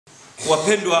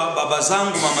Wapendwa baba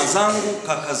zangu, mama zangu,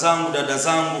 kaka zangu, dada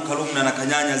zangu, kalumna na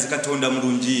kanyanya zikatonda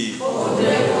murungi.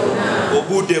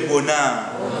 Obude bona.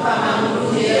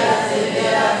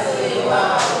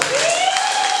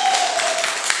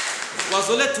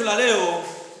 Wazo letu la leo,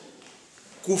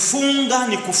 kufunga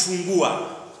ni kufungua.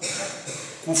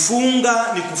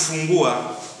 Kufunga ni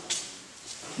kufungua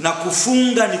na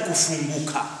kufunga ni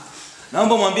kufunguka.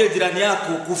 Naomba mwambie jirani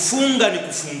yako, kufunga ni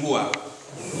kufungua.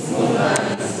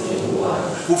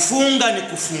 Kufunga ni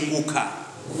kufunguka.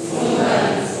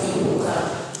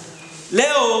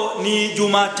 Leo ni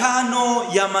Jumatano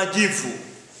ya Majivu.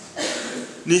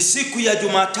 Ni siku ya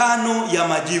Jumatano ya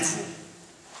Majivu.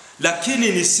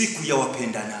 Lakini ni siku ya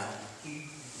wapendanao.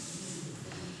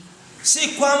 Si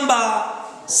kwamba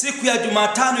siku ya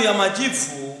Jumatano ya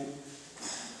Majivu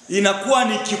inakuwa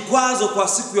ni kikwazo kwa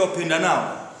siku ya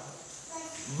wapendanao,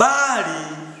 bali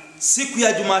siku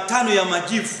ya Jumatano ya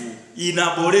Majivu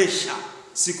inaboresha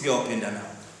siku ya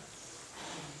wapendanao.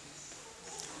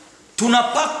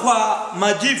 Tunapakwa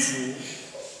majivu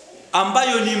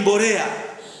ambayo ni mbolea.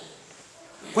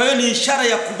 Kwa hiyo ni ishara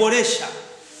ya kuboresha.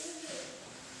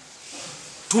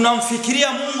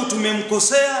 Tunamfikiria Mungu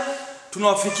tumemkosea,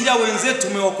 tunawafikiria wenzetu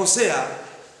tumewakosea,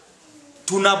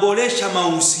 tunaboresha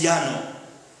mahusiano.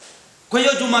 Kwa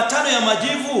hiyo Jumatano ya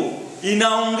Majivu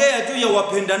inaongea juu ya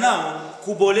wapendanao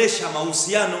kuboresha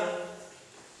mahusiano.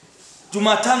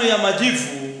 Jumatano ya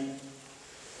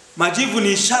Majivu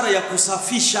ni ishara ya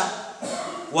kusafisha.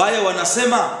 Wale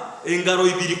wanasema engaro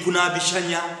ibiri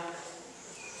kunabishanya,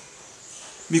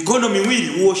 mikono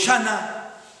miwili uoshana,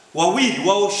 wawili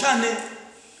waoshane.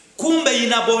 Kumbe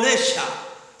inaboresha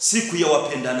siku ya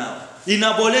wapendanao,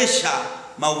 inaboresha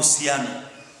mahusiano.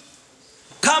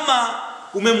 Kama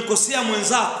umemkosea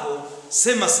mwenzako,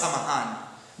 sema samahani.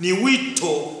 Ni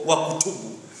wito wa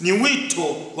kutubu, ni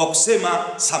wito wa kusema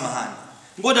samahani.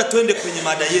 Ngoja tuende kwenye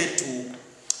mada yetu.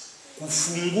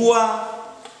 Kufungua,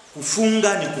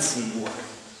 kufunga ni kufungua.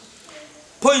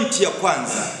 Pointi ya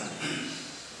kwanza,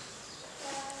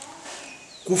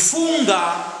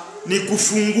 kufunga ni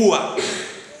kufungua.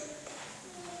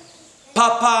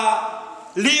 Papa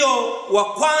Leo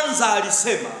wa kwanza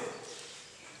alisema,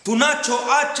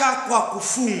 tunachoacha kwa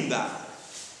kufunga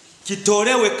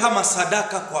kitolewe kama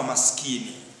sadaka kwa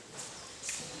maskini.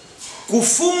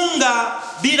 Kufunga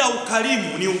bila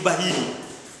ukarimu ni ubahili.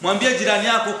 Mwambie jirani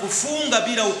yako, kufunga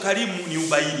bila ukarimu ni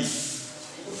ubahili.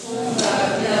 Kufunga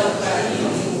bila ukarimu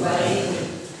ni ubahili.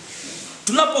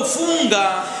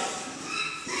 Tunapofunga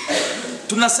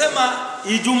tunasema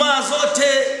Ijumaa zote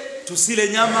tusile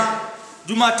nyama,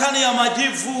 Jumatano ya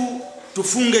Majivu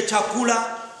tufunge chakula,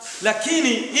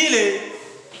 lakini ile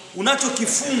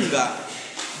unachokifunga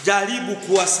jaribu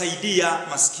kuwasaidia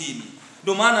maskini.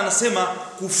 Ndio maana anasema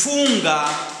kufunga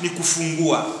ni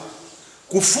kufungua.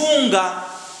 Kufunga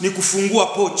ni kufungua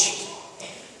pochi.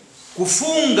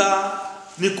 Kufunga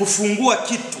ni kufungua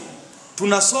kitu.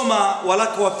 Tunasoma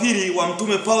waraka wa pili wa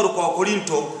Mtume Paulo kwa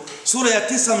Wakorinto sura ya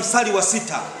 9 mstari wa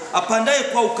 6. Apandaye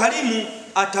kwa ukarimu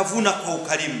atavuna kwa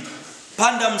ukarimu.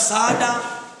 Panda msaada,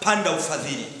 panda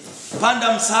ufadhili.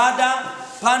 Panda msaada,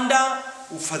 panda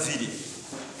ufadhili.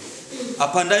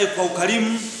 Apandaye kwa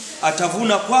ukarimu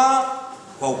atavuna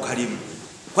kwa ukarimu.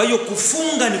 Kwa hiyo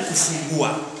kufunga ni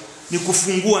kufungua, ni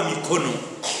kufungua mikono.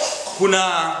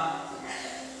 Kuna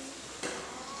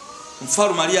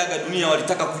mfalme aliaga dunia,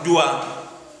 walitaka kujua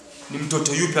ni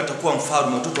mtoto yupi atakuwa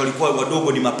mfalme. Watoto walikuwa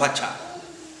wadogo, ni mapacha.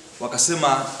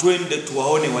 Wakasema twende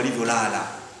tuwaone walivyolala.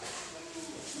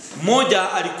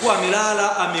 Mmoja alikuwa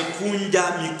amelala amekunja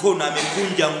mikono,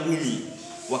 amekunja ngumi.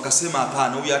 Wakasema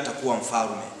hapana, huyu hatakuwa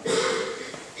mfalme.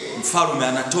 Mfalme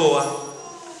anatoa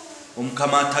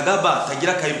umkamatagaba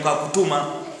tagira kairuka kutuma.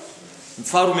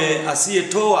 Mfalme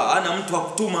asiyetoa ana mtu wa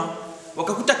kutuma.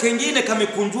 Wakakuta kengine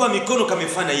kamekunjua mikono,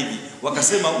 kamefanya hivi.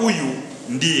 Wakasema huyu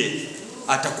ndiye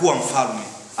atakuwa mfalme.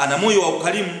 Ana moyo wa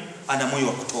ukarimu, ana moyo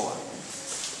wa kutoa.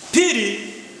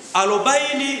 Pili,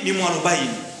 40 ni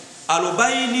mwarobaini.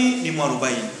 40 ni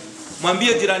mwarobaini.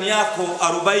 Mwambie jirani yako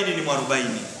 40 ni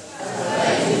mwarobaini.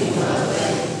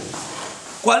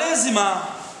 Kwaresima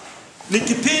ni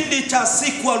kipindi cha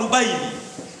siku 40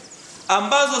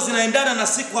 ambazo zinaendana na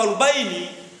siku 40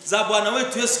 za Bwana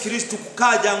wetu Yesu Kristo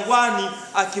kukaa jangwani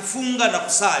akifunga na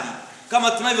kusali,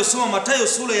 kama tunavyosoma Mathayo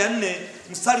sura ya 4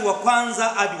 mstari wa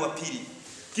 1 hadi wa 2.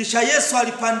 Kisha Yesu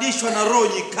alipandishwa na Roho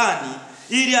nyikani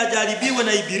ili ajaribiwe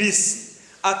na Ibilisi,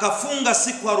 akafunga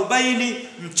siku 40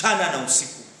 mchana na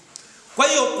usiku. Kwa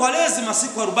hiyo Kwaresima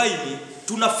siku 40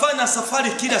 tunafanya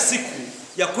safari kila siku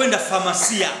ya kwenda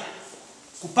famasia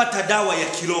kupata dawa ya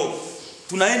kiroho.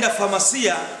 Tunaenda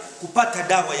famasia kupata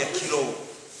dawa ya kiroho.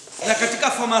 Na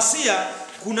katika famasia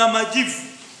kuna majivu.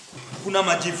 Kuna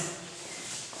majivu.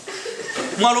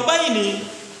 Mwarobaini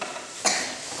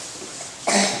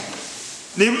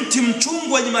ni mti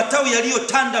mchungu wenye matawi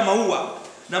yaliyotanda maua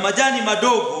na majani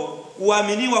madogo,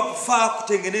 huaminiwa kufaa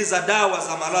kutengeneza dawa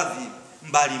za maradhi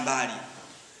mbalimbali.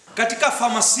 Katika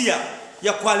famasia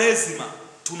ya Kwaresima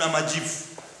tuna majivu.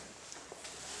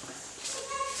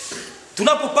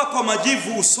 Tunapopakwa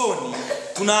majivu usoni,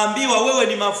 tunaambiwa wewe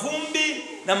ni mavumbi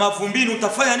na mavumbini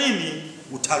utafanya nini?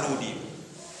 Utarudi.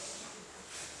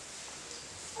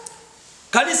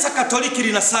 Kanisa Katoliki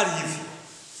linasali hivi: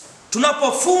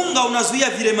 tunapofunga unazuia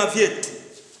vilema vyetu,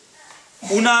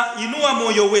 unainua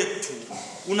moyo wetu,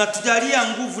 unatujalia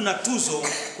nguvu na tuzo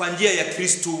kwa njia ya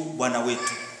Kristo Bwana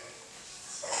wetu.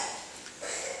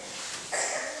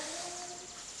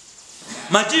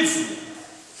 Majivu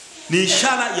ni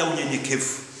ishara ya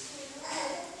unyenyekevu.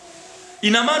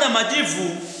 Ina maana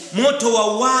majivu, moto wa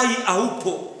uhai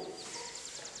haupo.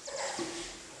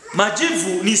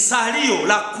 Majivu ni salio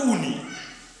la kuni,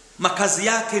 makazi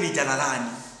yake ni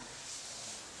jalalani.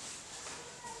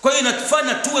 Kwa hiyo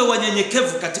inatufanya tuwe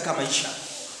wanyenyekevu katika maisha.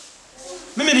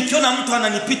 Mimi nikiona mtu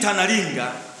ananipita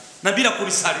analinga na bila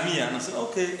kunisalimia, nasema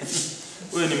okay,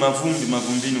 wewe ni mavumbi,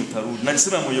 mavumbini utarudi.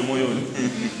 Najisema moyoni.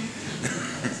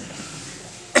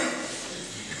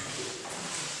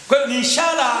 Kwa hiyo ni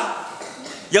ishara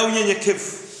ya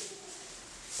unyenyekevu.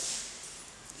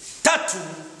 Tatu,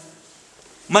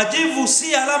 majivu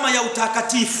si alama ya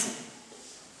utakatifu.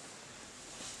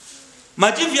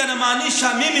 Majivu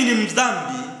yanamaanisha mimi ni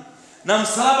mdhambi na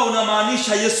msalaba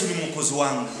unamaanisha Yesu ni mwokozi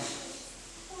wangu.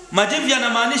 Majivu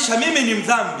yanamaanisha mimi ni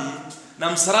mdhambi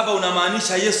na msalaba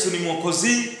unamaanisha Yesu ni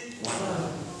mwokozi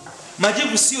wangu.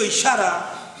 Majivu sio ishara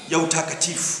ya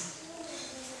utakatifu.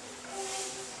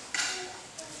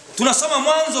 Tunasoma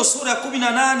Mwanzo sura ya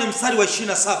 18 mstari wa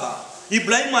 27.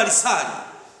 Ibrahimu alisali,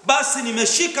 basi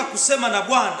nimeshika kusema na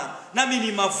Bwana, nami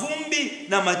ni mavumbi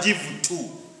na majivu tu.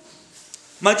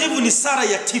 Majivu ni sara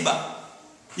ya tiba.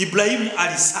 Ibrahimu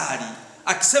alisali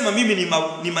akisema mimi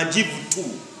ni majivu tu.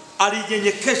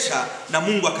 Alinyenyekesha na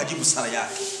Mungu akajibu sala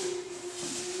yake.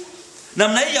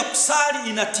 Namna hii ya kusali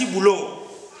inatibu roho.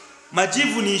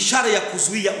 Majivu ni ishara ya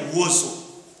kuzuia uozo.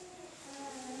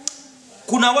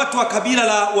 Kuna watu wa kabila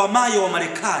la Wamayo wa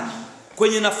Marekani,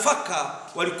 kwenye nafaka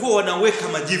walikuwa wanaweka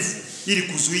majivu ili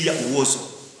kuzuia uozo.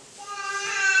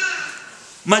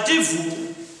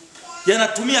 Majivu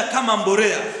yanatumia kama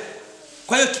mbolea.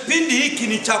 Kwa hiyo kipindi hiki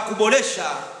ni cha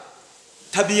kuboresha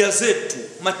tabia zetu,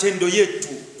 matendo yetu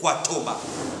kwa toba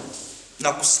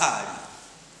na kusali.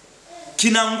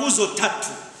 Kina nguzo 3: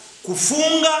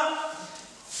 kufunga,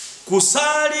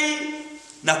 kusali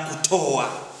na kutoa.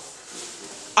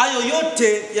 Hayo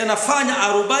yote yanafanya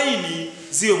 40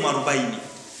 ziwe mwarobaini.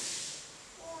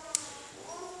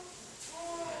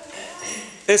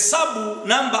 Hesabu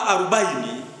namba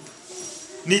 40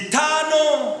 ni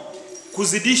 5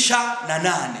 kuzidisha na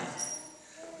 8.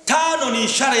 5 ni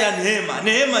ishara ya neema,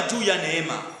 neema juu ya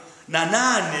neema, na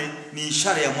 8 ni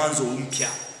ishara ya mwanzo mpya.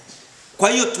 Kwa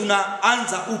hiyo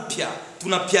tunaanza upya,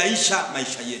 tunapyaisha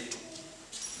maisha yetu.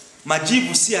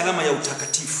 Majivu si alama ya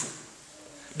utakatifu.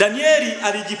 Danieli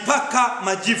alijipaka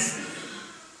majivu.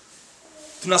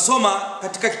 Tunasoma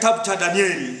katika kitabu cha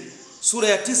Danieli sura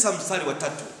ya 9 mstari wa 3.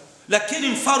 Lakini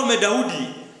mfalme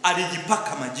Daudi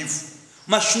alijipaka majivu.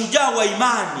 Mashujaa wa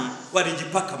imani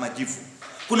walijipaka majivu.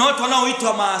 Kuna watu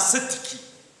wanaoitwa maasetiki,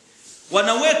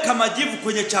 wanaweka majivu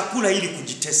kwenye chakula ili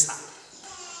kujitesa.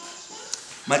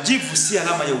 Majivu si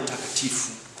alama ya utakatifu,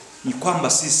 ni kwamba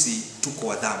sisi tuko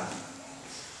wa dhambi.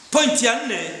 Pointi ya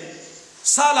 4,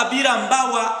 sala bila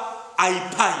mbawa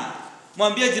haipai.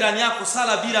 Mwambie jirani yako,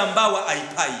 sala bila mbawa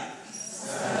haipai.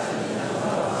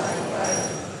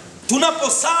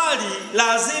 Tunaposali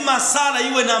lazima sala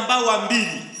iwe na mbawa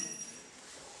 2.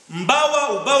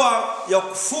 Ubawa ya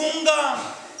kufunga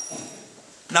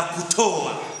na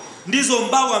kutoa. Ndizo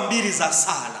mbawa 2 za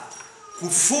sala.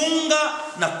 Kufunga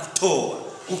na kutoa.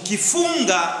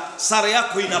 Ukifunga sala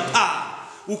yako inapaa.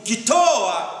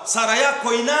 Ukitoa sala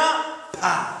yako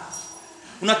inapaa.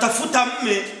 Unatafuta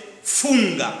mme,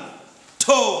 funga,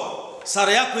 toa.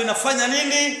 Sala yako inafanya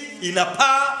nini?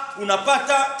 Inapaa,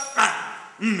 unapata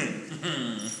mme.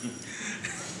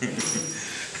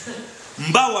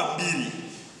 Mbawa 2.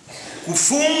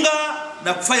 Kufunga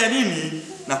na kufanya nini?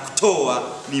 Na kutoa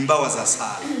ni mbawa za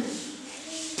sala.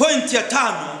 Pointi ya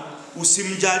 5,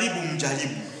 usimjaribu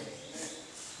mjaribu.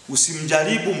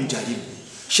 Usimjaribu mjaribu.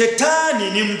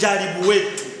 Shetani ni mjaribu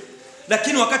wetu,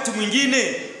 lakini wakati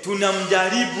mwingine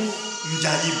tunamjaribu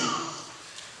mjaribu.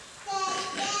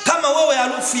 Kama wewe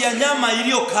harufu ya nyama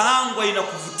iliyokaangwa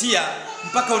inakuvutia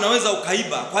mpaka unaweza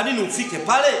ukaiba, kwa nini ufike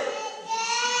pale?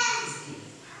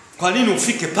 Kwa nini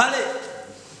ufike pale?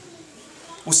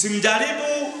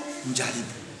 Usimjaribu,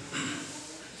 mjaribu.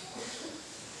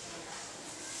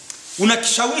 Una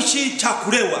kishawishi cha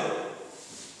kulewa,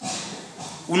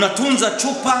 unatunza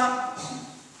chupa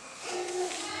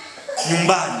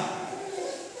nyumbani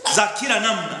za kila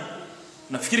namna,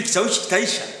 unafikiri kishawishi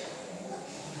kitaisha?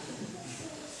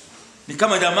 Ni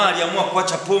kama jamaa aliamua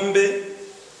kuacha pombe,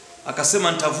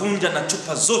 akasema nitavunja na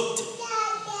chupa zote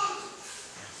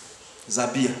za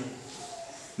bia.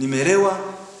 Nimelewa,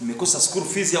 nimekosa school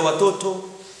fees ya watoto,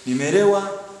 nimelewa,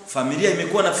 familia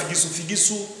imekuwa na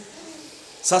figisu.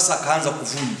 Sasa akaanza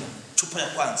kuvunja chupa ya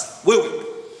kwanza. Wewe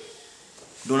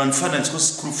ndio unanifanya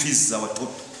nikose school fees za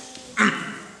watoto.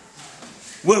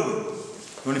 Wewe ndio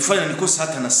unanifanya nikose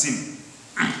hata na simu.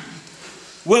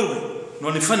 Wewe ndio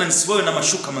unanifanya nisiwe na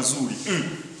mashuka mazuri.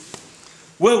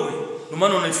 Wewe ndio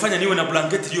maana unanifanya niwe na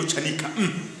blanketi iliyochanika.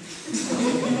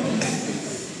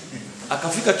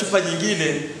 Akafika chupa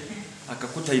nyingine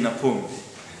akakuta ina pombe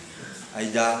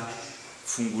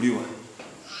haijafunguliwa.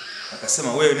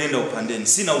 Akasema wewe nenda upandeni,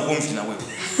 sina ugomvi na wewe.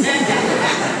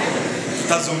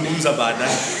 Tutazungumza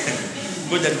baadaye.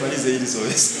 Ngoja nimalize hili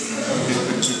zoezi.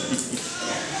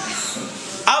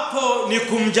 Hapo ni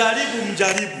kumjaribu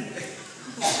mjaribu.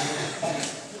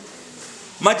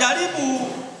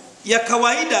 Majaribu ya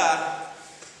kawaida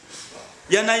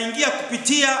yanaingia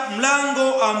kupitia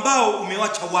mlango ambao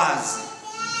umewacha wazi.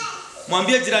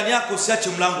 Mwambie jirani yako usiache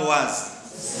mlango wazi.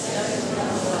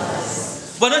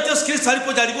 Bwana Yesu Kristo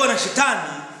alipojaribiwa na shetani,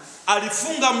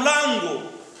 alifunga mlango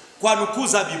kwa nukuu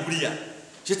za Biblia.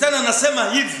 Shetani anasema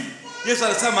hivi, Yesu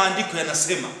anasema maandiko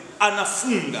yanasema,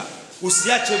 anafunga,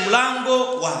 usiache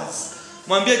mlango wazi.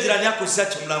 Mwambie jirani yako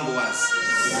usiache mlango wazi.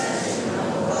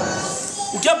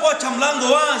 Ukiapoacha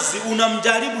mlango wazi,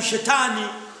 unamjaribu shetani,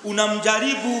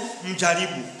 unamjaribu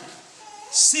mjaribu.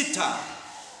 6.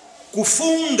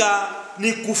 Kufunga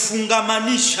ni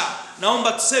kufungamanisha.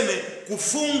 Naomba tuseme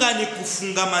kufunga ni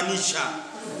kufungamanisha.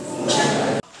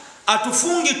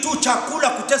 Atufungi tu chakula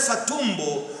kutesa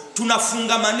tumbo,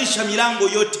 tunafungamanisha milango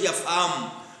yote ya fahamu.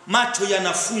 Macho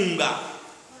yanafunga.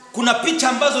 Kuna picha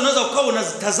ambazo unaweza ukawa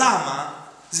unazitazama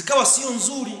zikawa sio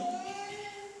nzuri.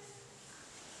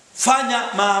 Fanya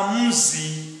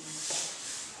maamuzi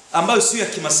ambayo sio ya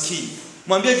kimaskini.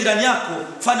 Mwambie jirani yako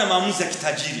fanya maamuzi ya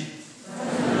kitajiri.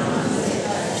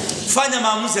 Fanya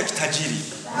maamuzi ya kitajiri.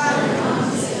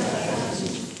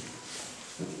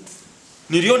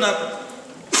 Niliona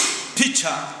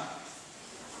picha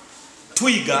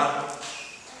twiga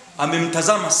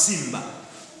amemtazama simba.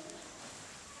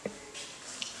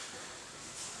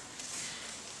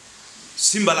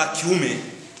 Simba la kiume,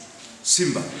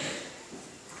 simba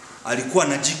alikuwa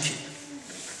na jike.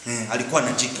 Alikuwa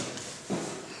na jike.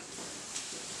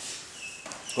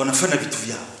 Wanafanya vitu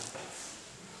vyao.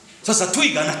 Sasa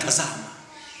twiga anatazama.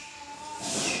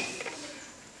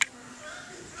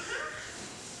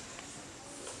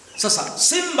 Sasa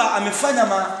simba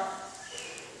amefanya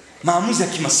maamuzi ya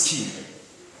kimaskini.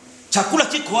 Chakula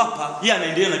kiko hapa, yeye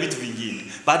anaendelea na vitu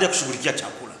vingine baada ya kushughulikia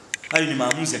chakula. Hayo ni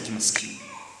maamuzi ya kimaskini.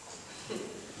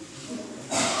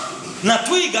 Na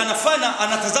twiga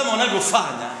anatazama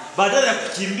wanavyofanya badala ya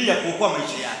kukimbia kuokoa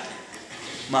maisha yake.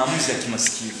 Maamuzi ya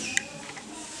kimaskini.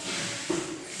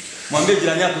 Mwambie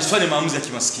jirani yako usifanye maamuzi ya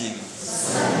kimaskini.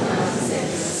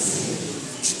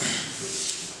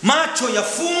 Macho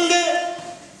yafunge.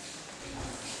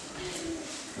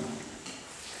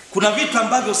 Kuna vitu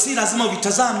ambavyo si lazima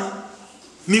vitazame.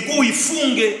 Miguu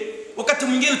ifunge. Wakati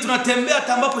mwingine tunatembea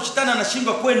hata ambapo shetani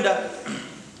anashindwa kwenda.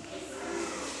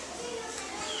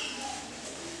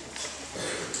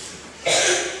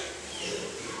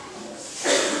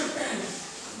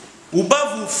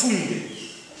 Ubavu ufunge.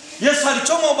 Yesu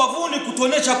alichoma ubavuni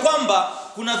kutuonesha kwamba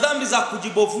kuna dhambi za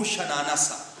kujibovusha na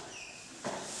anasa.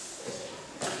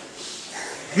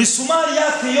 Misumari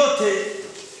yake yote,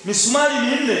 misumari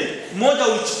 4, mmoja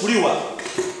ulichukuliwa.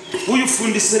 Huyu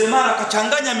fundi seremala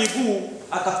akachanganya miguu,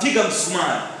 akapiga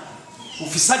msumari.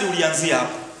 Ufisadi ulianzia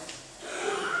hapo.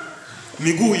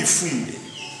 Miguu ifunge.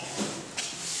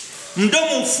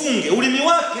 Mdomo ufunge. Ulimi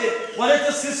wake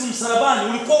walete sisi msalabani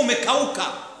ulikuwa umekauka,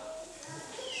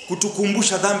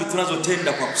 kutukumbusha dhambi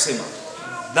tunazotenda kwa kusema.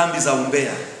 Dhambi za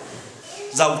umbea,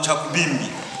 za uchakubimbi.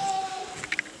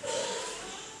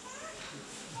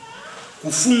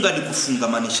 Kufunga ni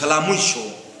kufungamanisha. La mwisho,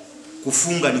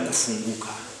 kufunga ni kufunguka.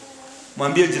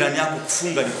 Mwambie jirani yako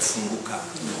kufunga ni kufunguka.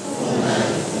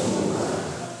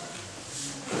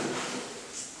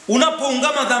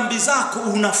 Unapoungama dhambi zako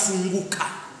unafunguka.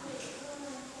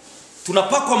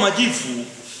 Tunapakwa majivu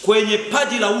kwenye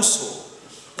paji la uso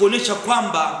kuonesha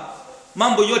kwamba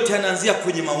mambo yote yanaanzia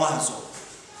kwenye mawazo.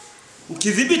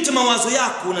 Ukidhibiti mawazo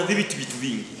yako unadhibiti vitu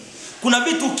vingi. Kuna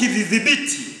vitu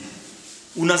ukividhibiti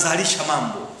unazalisha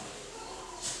mambo.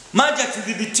 Maji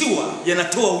yakidhibitiwa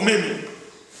yanatoa umeme.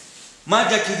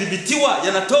 Maji yakidhibitiwa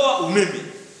yanatoa umeme.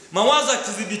 Mawazo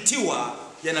yakidhibitiwa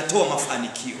yanatoa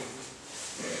mafanikio.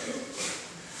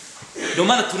 Ndio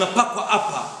maana tunapakwa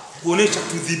hapa kuonesha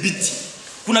tudhibiti.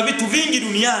 Kuna vitu vingi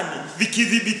duniani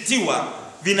vikidhibitiwa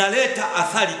vinaleta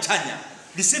athari chanya.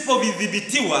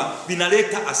 Visipovidhibitiwa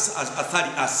vinaleta athari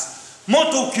asi.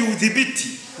 Moto ukiudhibiti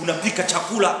unapika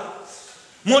chakula.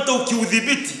 Moto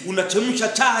ukiudhibiti unachemsha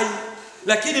chai.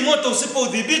 Lakini moto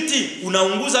usipoudhibiti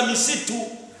unaunguza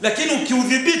misitu. Lakini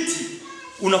ukiudhibiti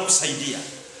unakusaidia.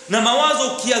 Na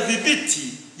mawazo ukiyadhibiti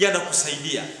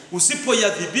yanakusaidia.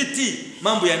 Usipoyadhibiti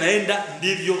mambo yanaenda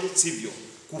ndivyo sivyo.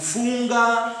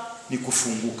 Kufunga ni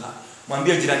kufunguka.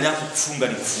 Mwambie jirani yako kufunga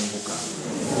ni kufunguka.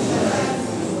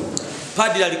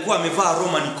 Padre alikuwa amevaa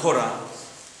Roman kora.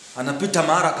 Anapita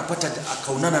mahali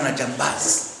akaonana na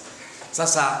jambazi.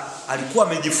 Sasa alikuwa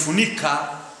amejifunika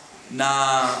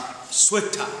na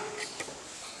sweta.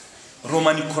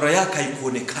 Roman kora yake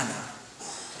haikuonekana.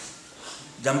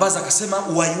 Jambazi akasema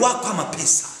uhai wako ama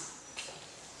pesa?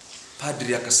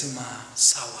 Padre akasema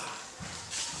sawa.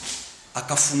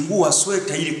 Akafungua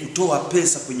sweta ili kutoa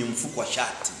pesa kwenye mfuko wa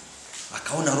shati.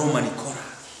 Akaona Roman kora.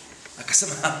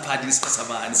 Akasema Padre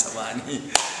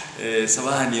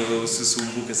samahani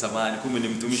usisumbuke samahani, kumbe ni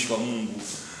mtumishi wa Mungu.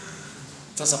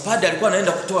 Sasa Padre alikuwa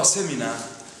anaenda kutoa semina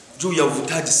juu ya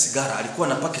uvutaji sigara. Alikuwa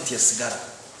na paketi ya sigara.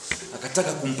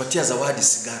 Akataka kumpatia zawadi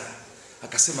sigara.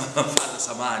 Akasema Padre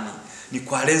samahani, ni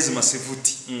kwa lazima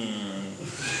sivuti.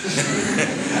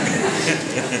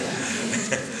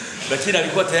 Lakini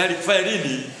alikuwa tayari kufanya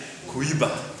nini?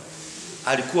 Kuiba.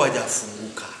 Alikuwa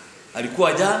hajafunguka.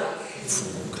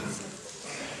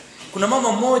 Kuna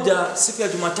mama mmoja siku ya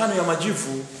Jumatano ya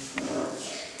Majivu,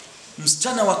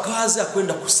 msichana wa kazi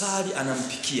akwenda kusali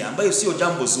anampikia, ambayo sio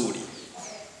jambo zuri.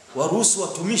 Waruhusu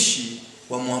watumishi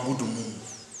wamwabudu Mungu.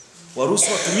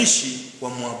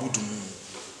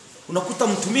 Unakuta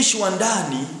mtumishi wa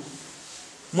ndani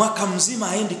mwaka mzima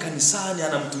haendi kanisani,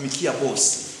 anamtumikia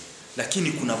bosi,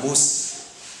 lakini kuna bosi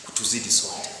kutuzidi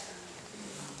sote.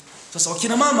 Sasa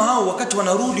wakina mama hao wakati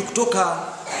wanarudi kutoka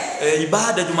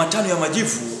ibada Jumatano ya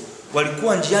Majivu,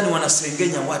 walikuwa njiani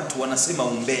wanasengenya watu, wanasema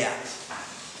umbea.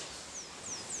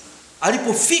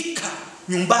 Alipofika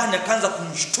nyumbani akaanza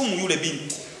kumshtumu yule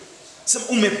binti. Sema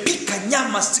umepika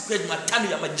nyama siku ya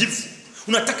Jumatano ya Majivu.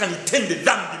 Unataka nitende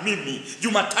dhambi mimi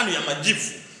Jumatano ya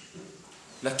Majivu?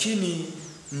 Lakini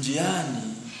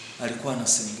njiani alikuwa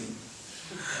anasengenya.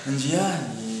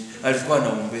 Njiani alikuwa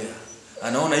anaombea.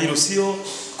 Anaona hilo sio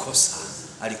kosa.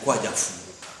 Alikuwa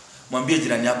hajafunguka. Mwambie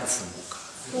jirani yako funguka.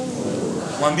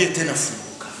 Mwambie tena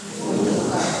funguka.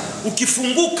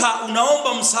 Ukifunguka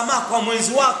unaomba msamaha kwa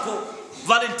mwenzi wako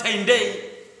Valentine Day.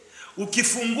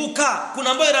 Ukifunguka kuna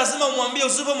ambaye lazima umwambie.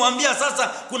 Usipomwambia sasa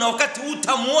kuna wakati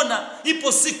utamuona,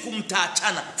 ipo siku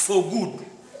mtaachana for good.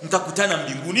 Mtakutana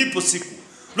mbinguni, ipo siku.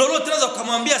 Lolote unaweza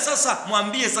kumwambia sasa,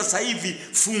 mwambie sasa hivi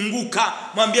funguka.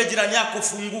 Mwambie jirani yako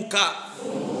funguka.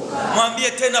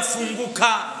 Mwambie tena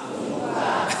funguka.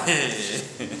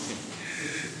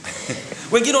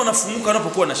 Wengine wanafunguka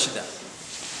wanapokuwa na shida.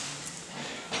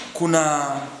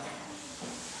 Kuna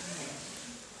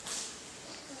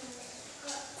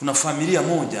familia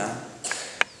moja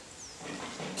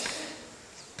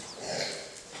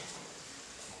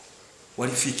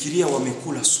walifikiria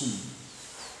wamekula sumu.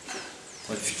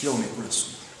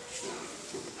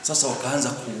 Sasa wakaanza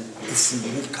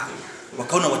kufunguka.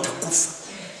 Wakaona watakufa.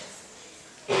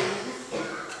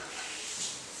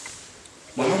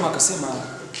 Mama akasema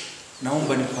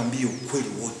naomba nikwambie ukweli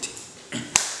wote.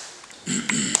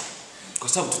 Kwa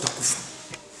sababu tutakufa.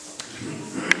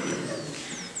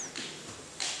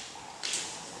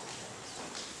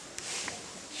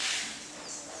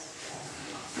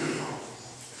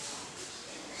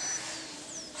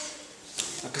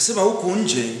 Akasema huko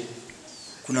nje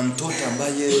kuna mtoto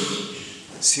ambaye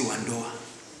si wa ndoa,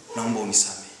 naomba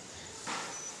unisamehe.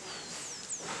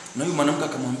 Na yule mwanamke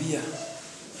akamwambia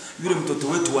yule mtoto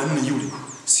wetu wa 4 yule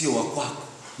sio wa kwako,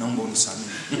 naomba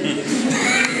unisamehe.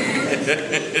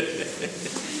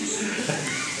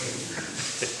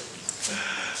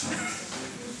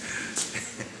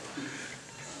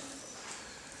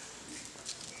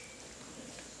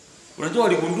 Unajua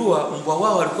waligundua mbwa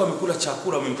wao walikuwa wamekula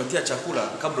chakula, wamempatia chakula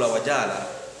kabla wajala.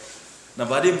 Na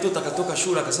baadaye mtoto akatoka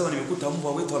shule akasema nimekuta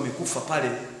mbwa wetu amekufa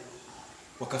pale.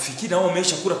 Wakafikiri wao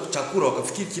wameisha kula chakula,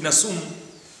 wakafikiri kina sumu.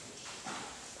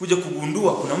 Kuja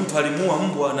kugundua kuna mtu alimuua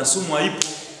mbwa na sumu haipo.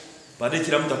 Baadaye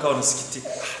kila mtu akawa anasikitika.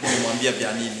 Nimemwambia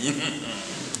vya nini?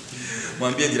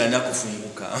 Mwambie jirani yako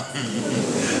kufunguka.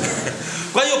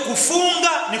 Kwa hiyo kufunga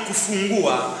ni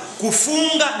kufungua,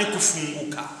 kufunga ni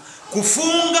kufunguka.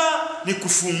 Kufunga ni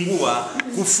kufungua,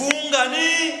 kufunga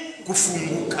ni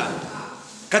kufunguka.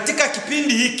 Katika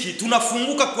kipindi hiki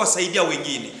tunafunguka kuwasaidia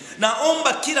wengine.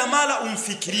 Naomba kila mara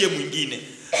umfikirie mwingine.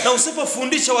 Na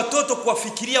usipofundisha watoto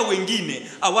kuwafikiria wengine,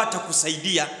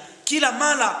 hawatakusaidia. Kila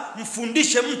mara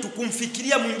mfundishe mtu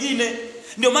kumfikiria mwingine.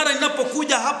 Ndio mara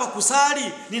ninapokuja hapa kusali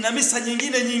nina misa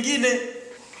nyingine.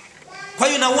 Kwa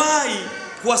hiyo nawahi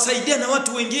kuwasaidia na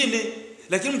watu wengine.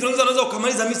 Lakini mtu anaweza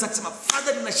ukamaliza misa akisema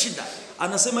Padre nina shida.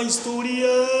 Anasema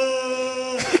historia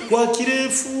kwa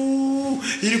kirefu,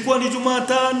 ilikuwa ni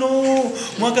Jumatano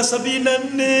mwaka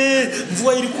 74,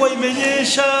 mvua ilikuwa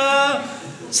imenyesha.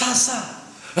 Sasa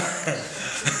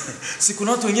si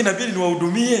kuna watu wengine nabidi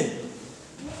niwahudumie,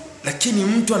 lakini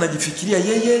mtu anajifikiria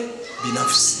yeye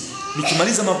binafsi.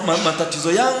 Nikimaliza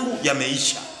matatizo yangu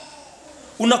yameisha.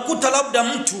 Unakuta labda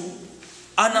mtu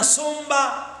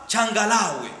anasomba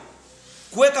changalawe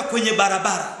kuweka kwenye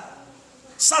barabara.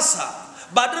 Sasa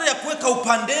badala ya kuweka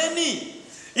upandeni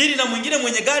ili na mwingine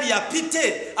mwenye gari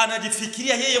apite,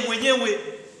 anajifikiria yeye mwenyewe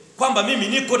kwamba mimi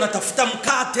niko natafuta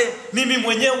mkate, mimi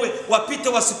mwenyewe, wapite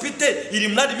wasipite, ili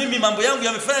mradi mimi mambo yangu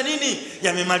yamefanya nini?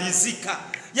 Yamemalizika.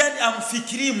 Yani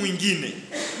amfikirii mwingine.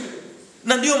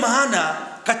 Na ndio maana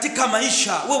katika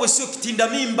maisha wewe sio kitinda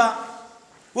mimba.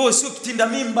 Wewe sio kitinda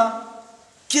mimba.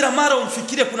 Kila mara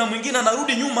umfikirie kuna mwingine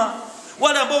anarudi nyuma.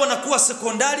 Wale ambao wanakuwa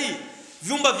sekondari,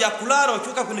 vyumba vya kulala,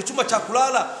 ukiweka kwenye chumba cha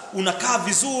kulala unakaa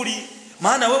vizuri,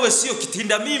 maana wewe sio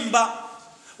kitinda mimba.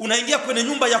 Unaingia kwenye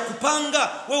nyumba ya kupanga,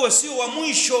 wewe sio wa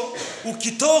mwisho.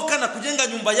 Ukitoka na kujenga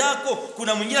nyumba yako,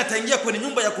 kuna mwingine ataingia kwenye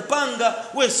nyumba ya kupanga,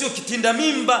 wewe sio kitinda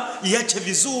mimba, iache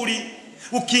vizuri.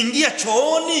 Ukiingia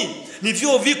chooni, ni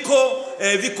vyoo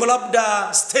viko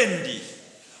labda stendi.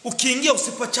 Ukiingia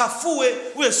usipachafue,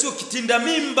 wewe sio kitinda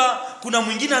mimba, kuna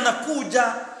mwingine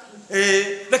anakuja.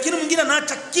 Lakini mwingine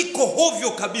anaacha kiko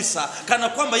hovyo kabisa, kana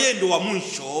kwamba yeye ndio wa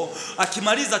mwisho.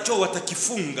 Akimaliza choo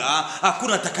watakifunga,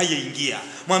 hakuna atakayeingia.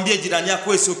 Mwambie jirani yako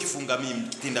wewe sio kitinda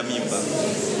mimba.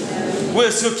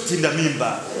 Wewe sio kitinda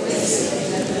mimba.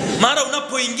 Mara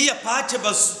unapoingia paache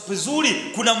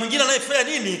vizuri, kuna mwingine anayefanya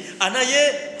nini?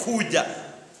 Anayekuja.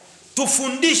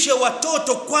 Tufundishe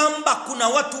watoto kwamba kuna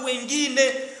watu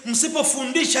wengine.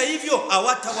 Msipofundisha hivyo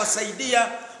hawatawasaidia.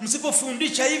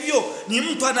 Msipofundisha hivyo, ni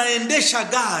mtu anaendesha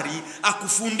gari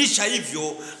akufundisha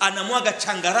hivyo, anamwaga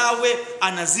changarawe,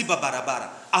 anaziba barabara.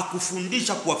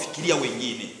 Akufundisha kuwafikiria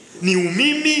wengine. Ni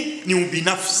umimi, ni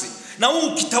ubinafsi. Na huu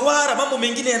ukitawala, mambo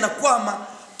mengine yanakwama.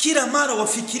 Kila mara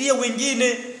wafikirie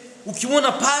wengine.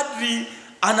 Ukiona padri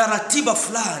ana ratiba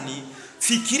fulani,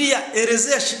 fikiria,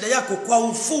 elezea shida yako kwa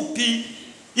ufupi,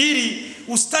 ili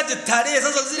usitaje tarehe.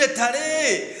 Sasa zile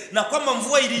tarehe na kwamba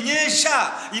mvua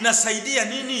ilinyesha inasaidia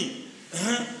nini?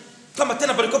 Kama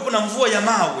tena palikuwa na mvua ya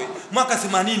mawe mwaka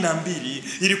 82,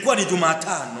 ilikuwa ni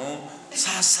Jumatano.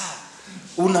 Sasa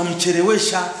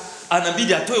unamchelewesha,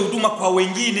 anabidi atoe huduma kwa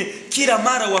wengine. Kila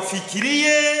mara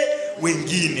wafikirie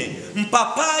wengine.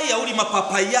 Mpapai auli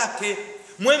mapapai yake,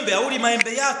 mwembe auli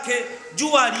maembe yake,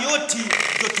 jua alioti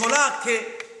joto lake,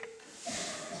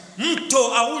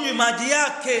 mto aunywi maji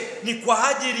yake. Ni kwa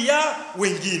ajili ya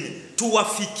wengine.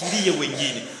 Tuwafikirie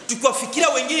wengine. Tukiwafikiria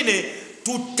wengine,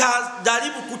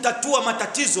 tutajaribu kutatua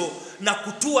matatizo na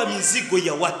kutua mizigo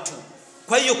ya watu.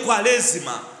 Kwa hiyo kwa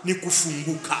lazima ni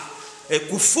kufunguka.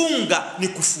 Kufunga ni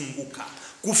kufunguka.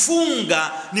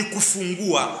 Kufunga ni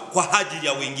kufungua kwa ajili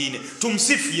ya wengine.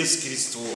 Tumsifu Yesu Kristo.